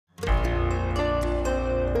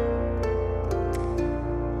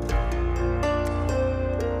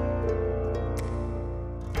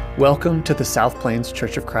Welcome to the South Plains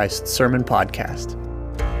Church of Christ Sermon Podcast.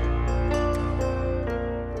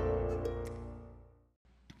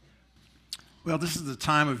 Well, this is the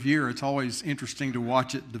time of year. It's always interesting to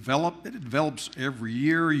watch it develop. It develops every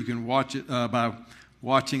year. You can watch it by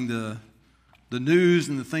watching the news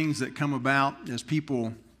and the things that come about as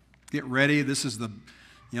people get ready. This is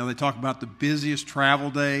they talk about the busiest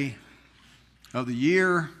travel day of the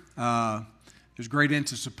year. There's great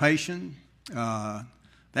anticipation.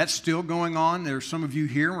 That's still going on. There's some of you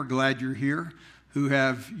here, and we're glad you're here,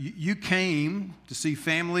 you came to see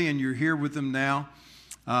family and you're here with them now.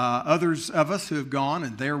 Others of us who have gone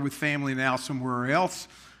and they're with family now somewhere else,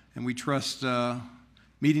 and we trust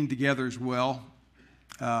meeting together as well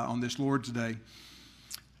on this Lord's Day.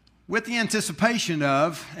 With the anticipation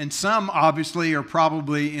of, and some obviously are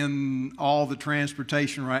probably in all the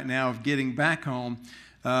transportation right now of getting back home,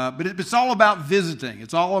 but it's all about visiting.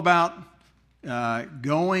 It's all about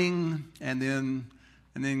going and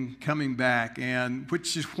then coming back, and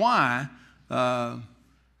which is why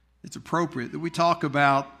it's appropriate that we talk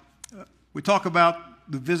about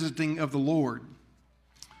the visiting of the Lord.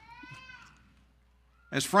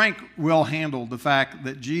 As Frank well handled the fact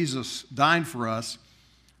that Jesus died for us,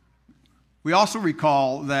 we also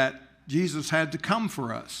recall that Jesus had to come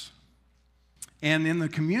for us. And in the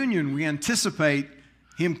communion, we anticipate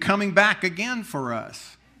Him coming back again for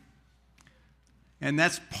us. And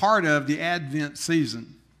that's part of the Advent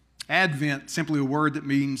season. Advent, simply a word that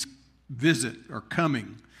means visit or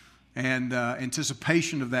coming, and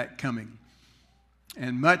anticipation of that coming.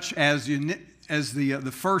 And much as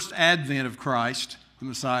the first advent of Christ, the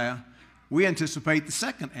Messiah, we anticipate the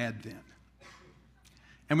second advent.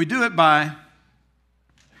 And we do it by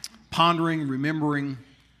pondering, remembering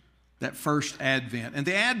that first advent. And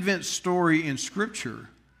the Advent story in Scripture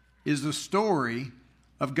is the story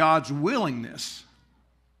of God's willingness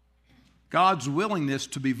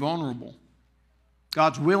to be vulnerable,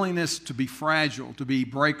 God's willingness to be fragile, to be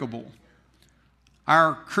breakable,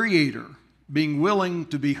 our Creator being willing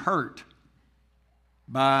to be hurt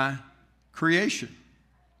by creation.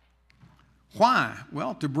 Why?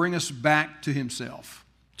 Well, to bring us back to Himself,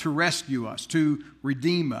 to rescue us, to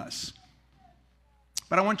redeem us.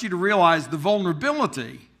 But I want you to realize the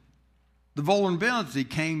vulnerability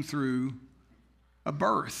came through a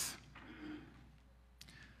birth.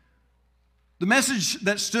 The message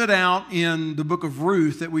that stood out in the book of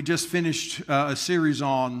Ruth that we just finished a series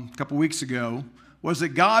on a couple weeks ago was that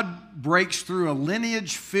God breaks through a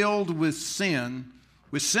lineage filled with sin,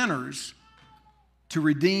 with sinners, to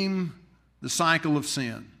redeem the cycle of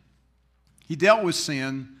sin. He dealt with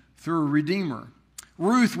sin through a redeemer.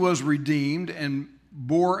 Ruth was redeemed and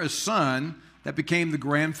bore a son that became the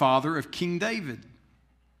grandfather of King David.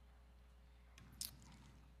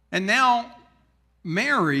 And now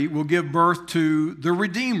Mary will give birth to the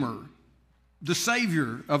Redeemer, the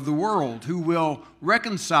Savior of the world, who will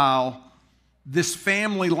reconcile this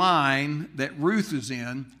family line that Ruth is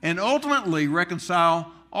in and ultimately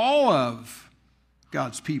reconcile all of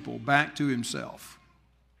God's people back to Himself.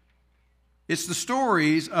 It's the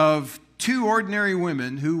stories of two ordinary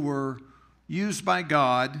women who were used by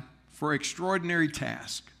God for extraordinary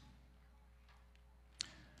tasks.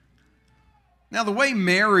 Now, the way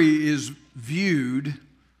Mary is viewed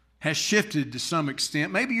has shifted to some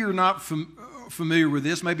extent. Maybe you're not familiar with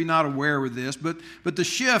this, maybe not aware with this, but the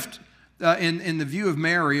shift in the view of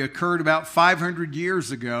Mary occurred about 500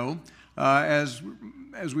 years ago as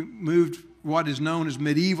we moved what is known as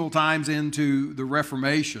medieval times into the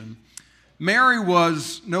Reformation. Mary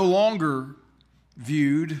was no longer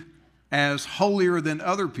viewed as holier than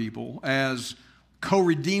other people, as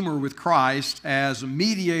co-redeemer with Christ, as a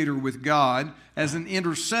mediator with God, as an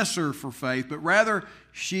intercessor for faith, but rather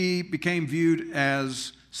she became viewed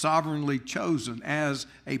as sovereignly chosen, as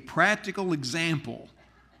a practical example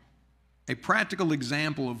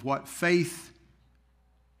of what faith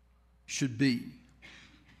should be.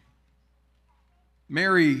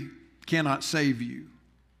 Mary cannot save you,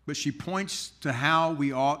 but she points to how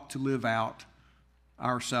we ought to live out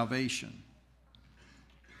our salvation.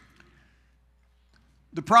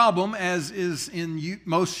 The problem, as is in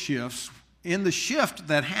most shifts, in the shift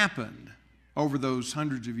that happened over those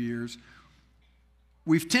hundreds of years,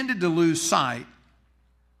 we've tended to lose sight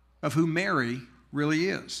of who Mary really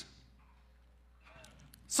is.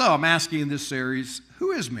 So I'm asking in this series,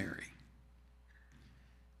 who is Mary?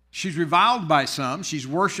 She's reviled by some, she's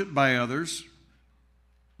worshiped by others,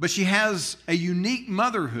 but she has a unique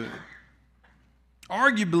motherhood,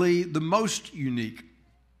 arguably the most unique.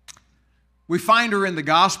 We find her in the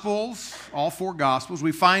Gospels, all four Gospels.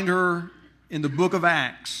 We find her in the book of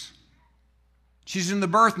Acts. She's in the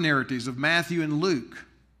birth narratives of Matthew and Luke.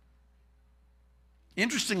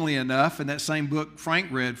 Interestingly enough, in that same book Frank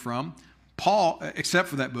read from, Paul, except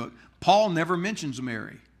for that book, Paul never mentions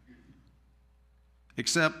Mary,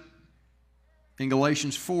 except in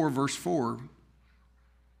Galatians 4, verse 4,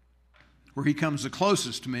 where he comes the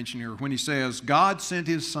closest to mentioning her when he says, God sent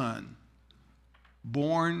his son,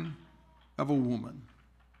 born of a woman.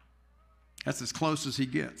 That's as close as he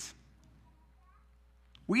gets.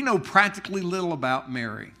 We know practically little about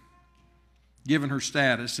Mary, given her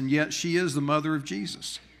status, and yet she is the mother of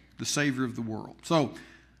Jesus, the Savior of the world. So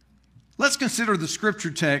let's consider the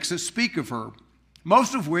scripture texts that speak of her,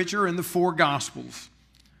 most of which are in the four Gospels.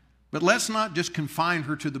 But let's not just confine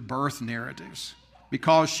her to the birth narratives,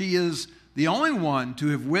 because she is the only one to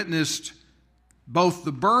have witnessed both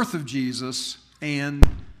the birth of Jesus and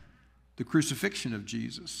the crucifixion of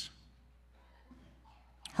Jesus.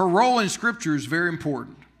 Her role in Scripture is very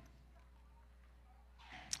important.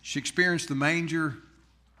 She experienced the manger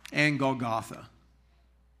and Golgotha.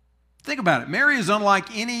 Think about it. Mary is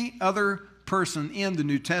unlike any other person in the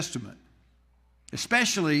New Testament,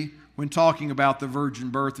 especially when talking about the virgin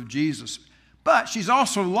birth of Jesus. But she's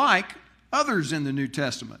also like others in the New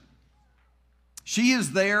Testament. She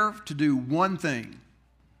is there to do one thing,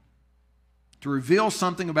 to reveal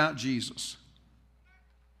something about Jesus.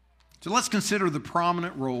 So let's consider the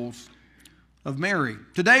prominent roles of Mary.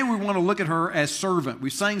 Today we want to look at her as servant. We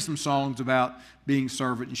sang some songs about being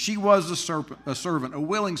servant, and she was a servant, a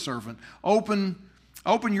willing servant. Open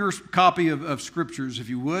your copy of Scriptures, if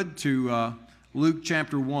you would, to Luke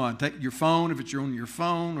chapter 1. Take your phone, if it's on your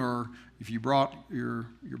phone, or if you brought your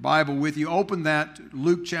Bible with you, open that,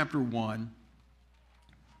 Luke chapter 1.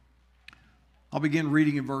 I'll begin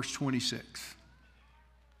reading in verse 26.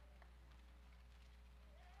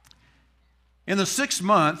 In the 6th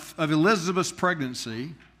month of Elizabeth's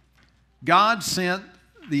pregnancy, God sent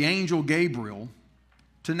the angel Gabriel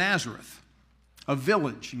to Nazareth, a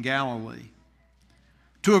village in Galilee,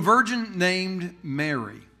 to a virgin named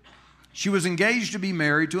Mary. She was engaged to be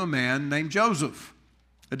married to a man named Joseph,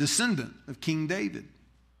 a descendant of King David.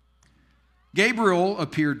 Gabriel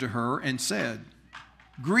appeared to her and said,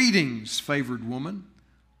 "Greetings, favored woman,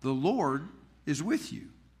 the Lord is with you."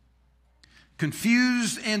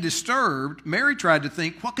 Confused and disturbed, Mary tried to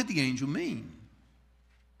think, what could the angel mean?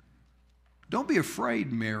 "Don't be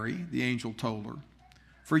afraid, Mary," the angel told her,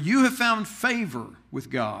 "for you have found favor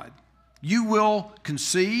with God. You will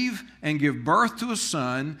conceive and give birth to a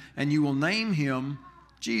son, and you will name him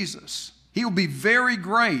Jesus. He will be very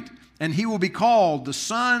great, and he will be called the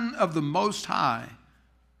Son of the Most High.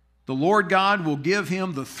 The Lord God will give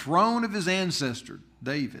him the throne of his ancestor,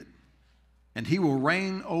 David, and he will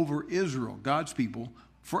reign over Israel," God's people,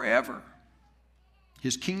 "forever.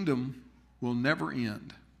 His kingdom will never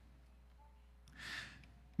end."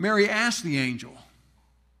 Mary asked the angel,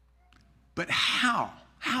 "But how?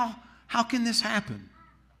 How can this happen?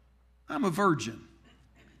 I'm a virgin."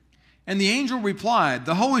 And the angel replied,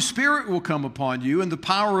 "The Holy Spirit will come upon you, and the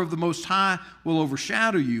power of the Most High will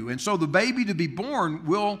overshadow you. And so the baby to be born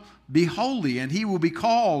will be holy, and he will be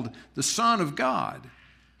called the Son of God.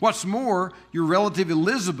 What's more, your relative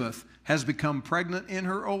Elizabeth has become pregnant in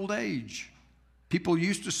her old age. People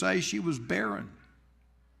used to say she was barren.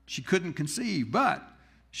 She couldn't conceive, but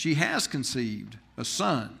she has conceived a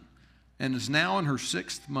son and is now in her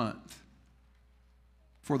 6th month.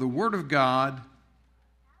 For the word of God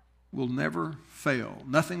will never fail.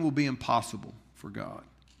 Nothing will be impossible for God."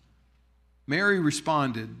 Mary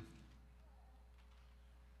responded,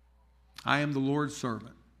 "I am the Lord's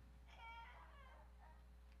servant.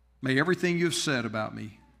 May everything you have said about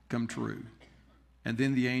me come true." And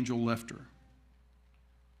then the angel left her.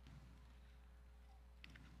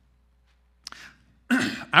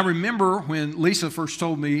 I remember when Lisa first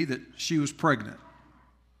told me that she was pregnant.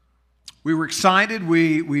 We were excited.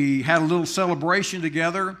 We had a little celebration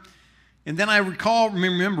together. And then I recall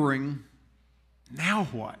remembering, now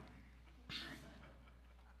what?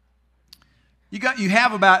 You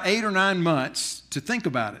have about 8 or 9 months to think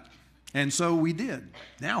about it. And so we did.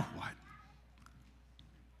 Now what?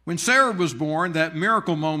 When Sarah was born, that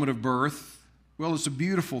miracle moment of birth, well, it's a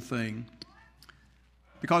beautiful thing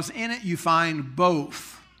because in it you find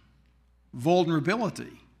both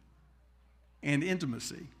vulnerability and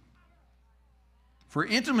intimacy. For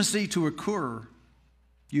intimacy to occur,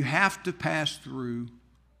 you have to pass through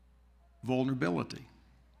vulnerability.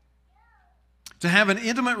 To have an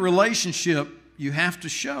intimate relationship, you have to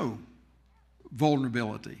show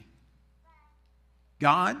vulnerability.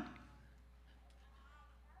 God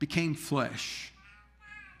became flesh,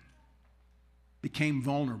 became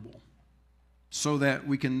vulnerable, so that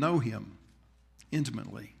we can know him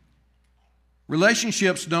intimately.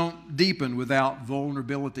 Relationships don't deepen without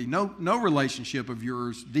vulnerability. No relationship of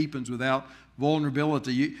yours deepens without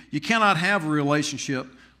vulnerability. You cannot have a relationship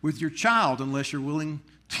with your child unless you're willing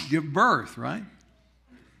to give birth, right?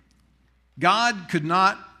 God could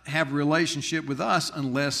not have a relationship with us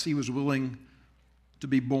unless he was willing to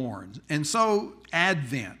be born. And so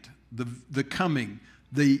Advent, the coming,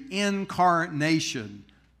 the incarnation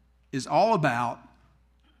is all about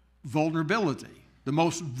vulnerability. The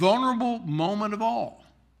most vulnerable moment of all,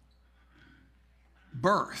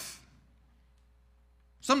 birth.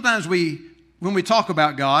 Sometimes when we talk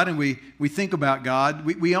about God and we think about God,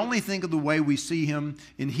 we only think of the way we see him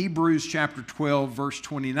in Hebrews chapter 12, verse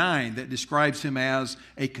 29, that describes him as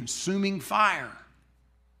a consuming fire.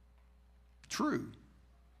 True.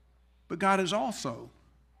 But God is also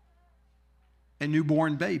a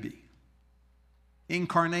newborn baby,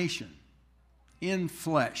 incarnation, in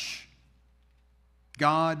flesh.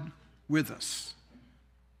 God with us,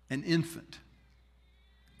 an infant.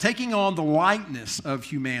 Taking on the likeness of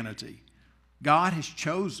humanity, God has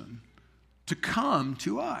chosen to come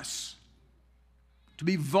to us, to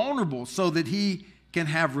be vulnerable so that he can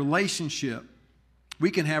have relationship. We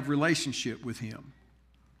can have relationship with him.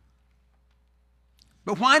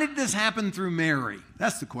 But why did this happen through Mary?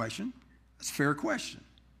 That's the question. That's a fair question.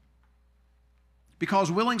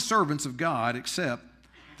 Because willing servants of God accept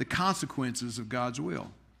the consequences of God's will.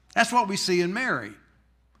 That's what we see in Mary.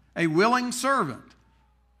 A willing servant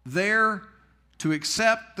there to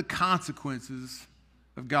accept the consequences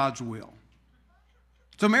of God's will.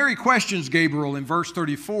 So Mary questions Gabriel in verse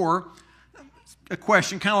 34, a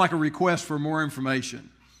question, kind of like a request for more information.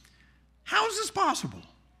 How is this possible?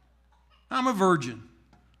 I'm a virgin.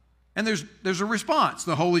 And there's a response.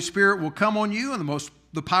 The Holy Spirit will come on you, and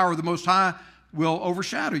the power of the Most High will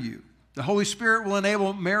overshadow you. The Holy Spirit will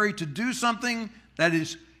enable Mary to do something that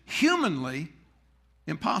is humanly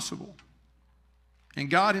impossible. And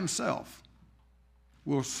God himself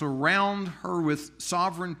will surround her with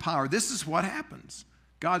sovereign power. This is what happens.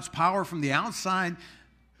 God's power from the outside,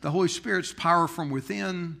 the Holy Spirit's power from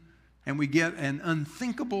within, and we get an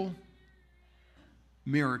unthinkable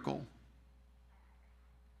miracle.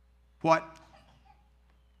 What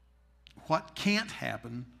can't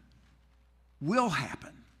happen will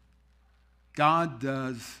happen. God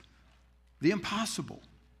does the impossible.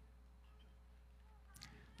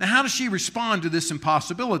 Now, how does she respond to this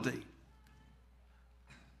impossibility?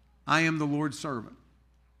 I am the Lord's servant.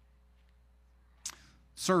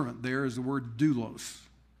 Servant there is the word doulos,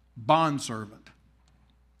 bondservant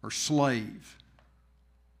or slave.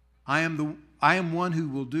 I am one who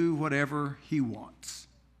will do whatever he wants.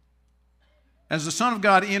 As the Son of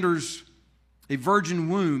God enters a virgin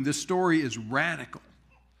womb, this story is radical.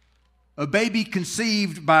 A baby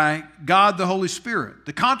conceived by God the Holy Spirit.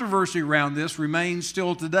 The controversy around this remains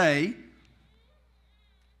still today,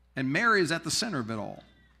 and Mary is at the center of it all.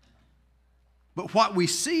 But what we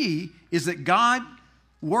see is that God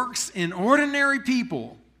works in ordinary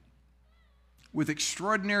people with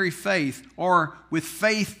extraordinary faith, or with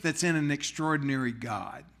faith that's in an extraordinary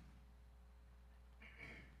God.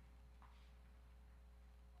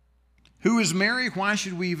 Who is Mary? Why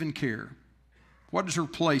should we even care? What is her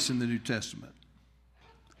place in the New Testament?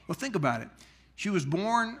 Well, think about it. She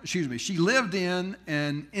lived in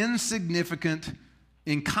an insignificant,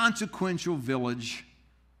 inconsequential village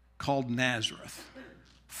called Nazareth,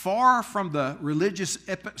 far from the religious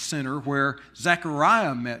epicenter where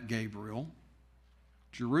Zechariah met Gabriel,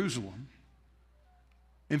 Jerusalem.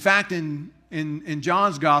 In fact, in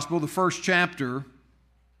John's Gospel, the first chapter,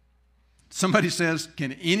 somebody says,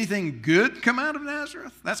 can anything good come out of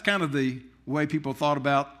Nazareth? That's kind of the way people thought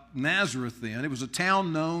about Nazareth then. It was a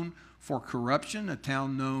town known for corruption, a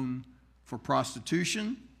town known for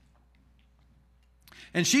prostitution.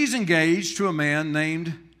 And she's engaged to a man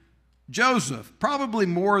named Joseph, probably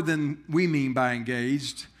more than we mean by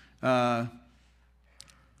engaged. Not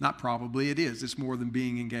probably, it is. It's more than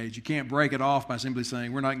being engaged. You can't break it off by simply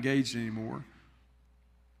saying, we're not engaged anymore.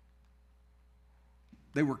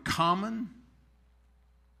 They were common,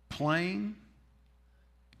 plain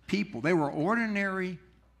people. They were ordinary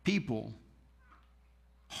people,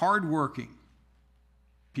 hardworking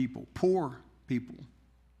people, poor people.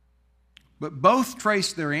 But both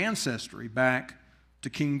traced their ancestry back to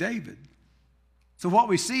King David. So what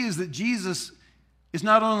we see is that Jesus is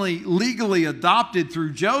not only legally adopted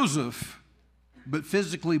through Joseph, but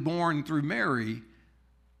physically born through Mary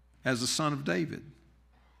as a son of David,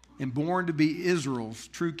 and born to be Israel's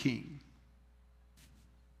true king.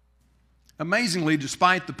 Amazingly,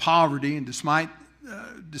 despite the poverty and despite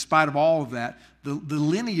of all of that, the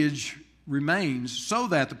lineage remains so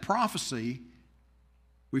that the prophecy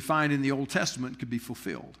we find in the Old Testament could be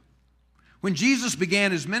fulfilled. When Jesus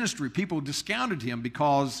began his ministry, people discounted him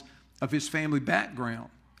because of his family background.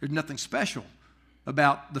 There's nothing special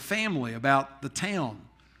about the family, about the town.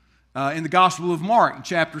 In the Gospel of Mark, in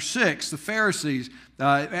chapter 6, the Pharisees,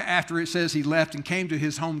 after it says he left and came to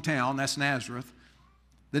his hometown, that's Nazareth,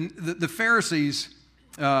 the Pharisees,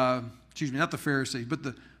 not the Pharisees,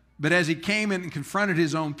 but as he came in and confronted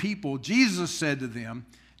his own people, Jesus said to them,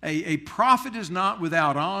 a prophet is not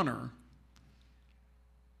without honor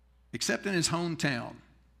except in his hometown,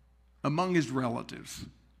 among his relatives,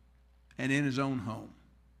 and in his own home.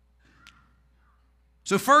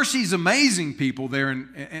 So first he's amazing people there,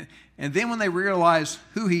 and then when they realize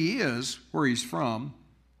who he is, where he's from,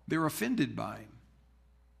 they're offended by him.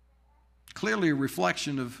 Clearly a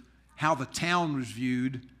reflection of how the town was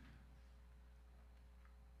viewed,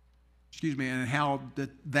 and how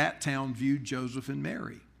that town viewed Joseph and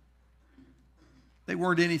Mary. They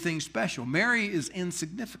weren't anything special. Mary is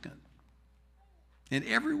insignificant in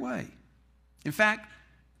every way. In fact,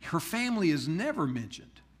 her family is never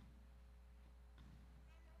mentioned.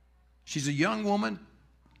 She's a young woman,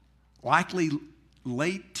 likely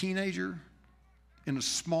late teenager, in a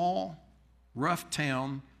small, rough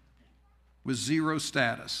town with zero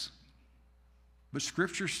status. But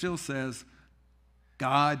Scripture still says,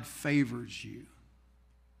 God favors you.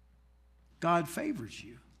 God favors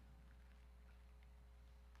you.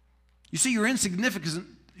 You see, your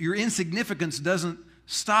insignificance doesn't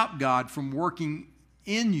stop God from working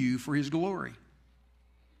in you for His glory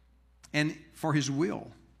and for His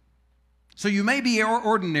will. So you may be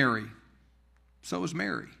ordinary. So is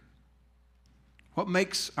Mary. What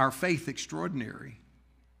makes our faith extraordinary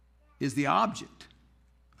is the object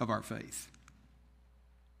of our faith,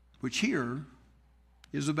 which here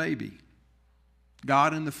is a baby,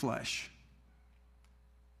 God in the flesh,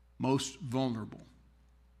 most vulnerable.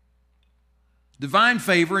 Divine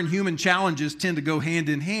favor and human challenges tend to go hand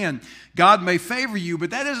in hand. God may favor you, but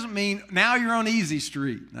that doesn't mean now you're on easy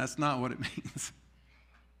street. That's not what it means.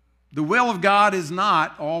 The will of God is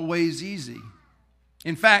not always easy.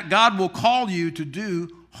 In fact, God will call you to do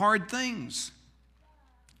hard things.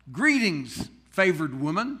 Greetings, favored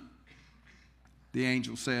woman, the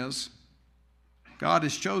angel says. God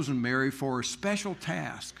has chosen Mary for a special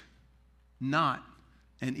task, not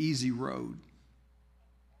an easy road.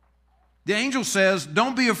 The angel says,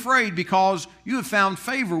 don't be afraid because you have found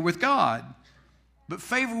favor with God. But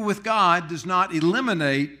favor with God does not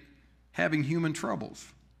eliminate having human troubles.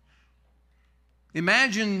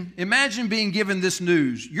 Imagine being given this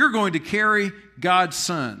news. You're going to carry God's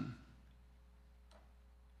Son.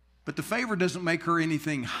 But the favor doesn't make her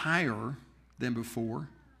anything higher than before.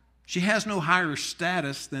 She has no higher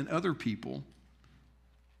status than other people.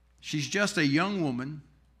 She's just a young woman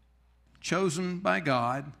chosen by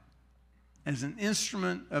God as an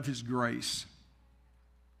instrument of His grace.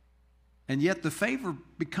 And yet the favor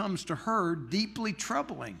becomes to her deeply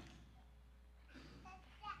troubling.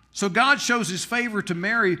 So God shows His favor to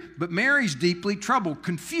Mary, but Mary's deeply troubled,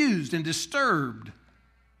 confused, and disturbed.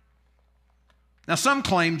 Now some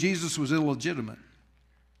claim Jesus was illegitimate,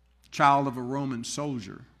 child of a Roman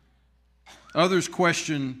soldier. Others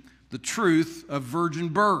question the truth of virgin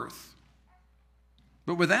birth.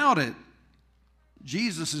 But without it,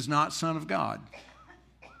 Jesus is not Son of God,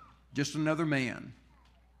 just another man.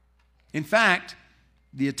 In fact,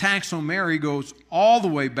 the attacks on Mary goes all the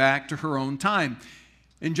way back to her own time.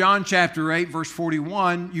 In John chapter 8, verse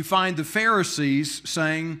 41, you find the Pharisees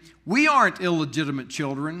saying, we aren't illegitimate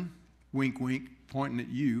children, wink, wink, pointing at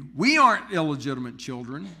you. We aren't illegitimate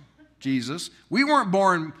children, Jesus. We weren't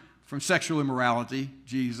born from sexual immorality,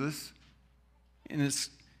 Jesus. And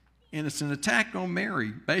it's an attack on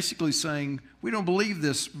Mary, basically saying, we don't believe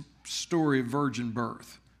this story of virgin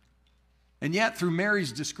birth. And yet, through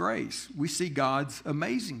Mary's disgrace, we see God's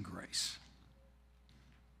amazing grace.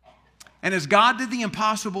 And as God did the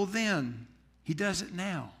impossible then, He does it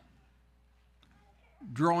now,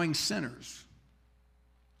 drawing sinners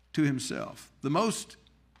to Himself, the most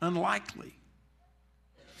unlikely.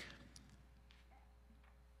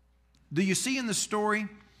 Do you see in the story,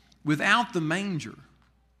 without the manger,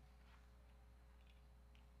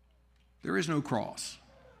 there is no cross.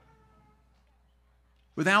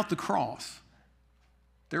 Without the cross,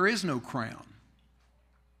 there is no crown.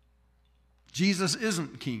 Jesus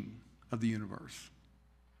isn't King of the universe.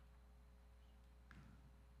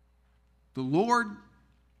 The Lord,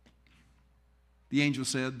 the angel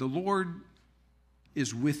said, the Lord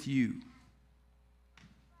is with you.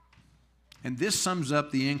 And this sums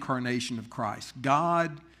up the incarnation of Christ,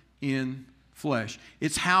 God in flesh.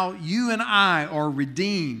 It's how you and I are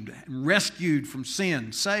redeemed and rescued from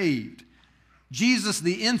sin, saved. Jesus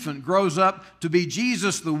the infant grows up to be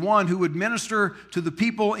Jesus, the one who would minister to the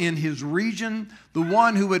people in his region, the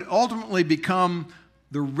one who would ultimately become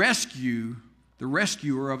the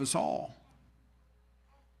rescuer of us all.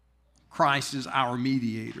 Christ is our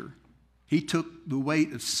mediator. He took the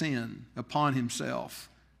weight of sin upon himself.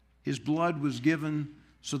 His blood was given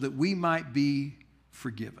so that we might be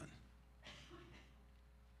forgiven.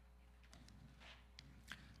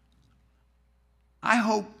 I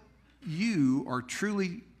hope you are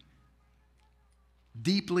truly,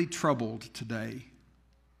 deeply troubled today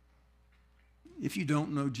if you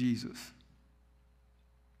don't know Jesus.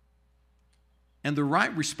 And the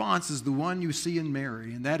right response is the one you see in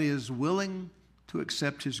Mary, and that is willing to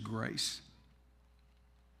accept his grace.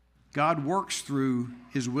 God works through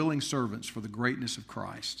his willing servants for the greatness of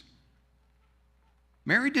Christ.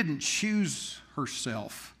 Mary didn't choose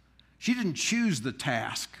herself. She didn't choose the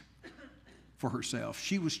task for herself.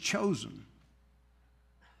 She was chosen.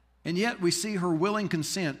 And yet we see her willing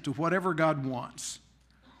consent to whatever God wants.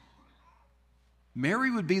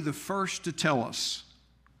 Mary would be the first to tell us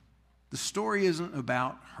the story isn't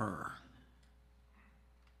about her.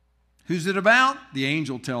 Who's it about? The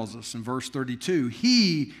angel tells us in verse 32.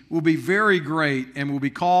 He will be very great and will be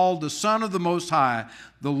called the Son of the Most High.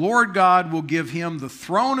 The Lord God will give him the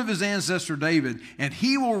throne of his ancestor David, and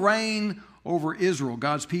he will reign over Israel,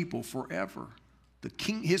 God's people, forever.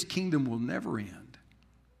 His kingdom will never end.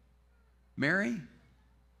 Mary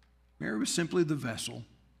was simply the vessel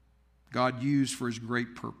God used for his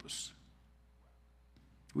great purpose.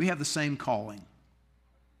 We have the same calling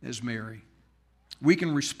as Mary. We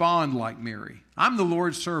can respond like Mary. I'm the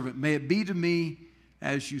Lord's servant. May it be to me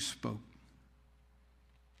as you spoke.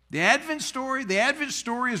 The Advent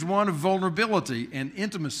story is one of vulnerability and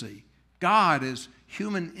intimacy. God as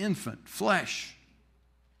human infant, flesh.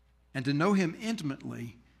 And to know him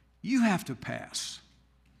intimately, you have to pass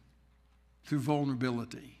through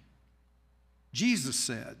vulnerability. Jesus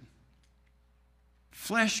said,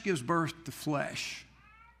 flesh gives birth to flesh,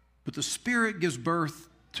 but the Spirit gives birth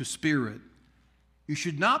to spirit. You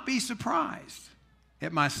should not be surprised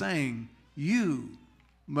at my saying, you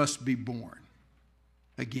must be born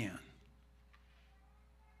again.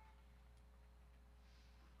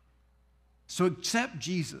 So accept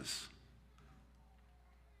Jesus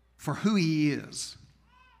for who he is.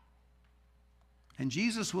 And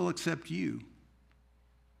Jesus will accept you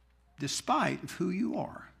despite of who you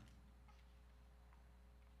are.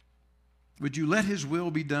 Would you let his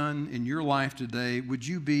will be done in your life today? Would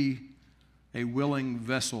you be a willing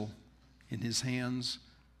vessel in his hands?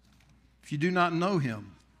 If you do not know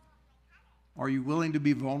him, are you willing to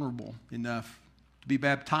be vulnerable enough to be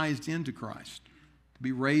baptized into Christ, to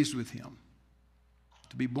be raised with him,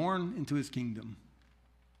 to be born into his kingdom?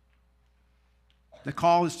 The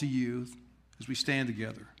call is to you as we stand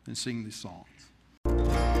together and sing these songs.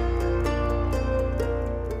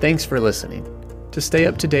 Thanks for listening. To stay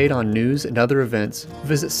up to date on news and other events,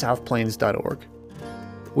 visit southplains.org.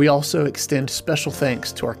 We also extend special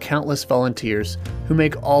thanks to our countless volunteers who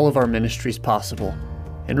make all of our ministries possible.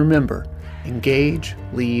 And remember, engage,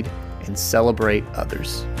 lead, and celebrate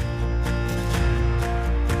others.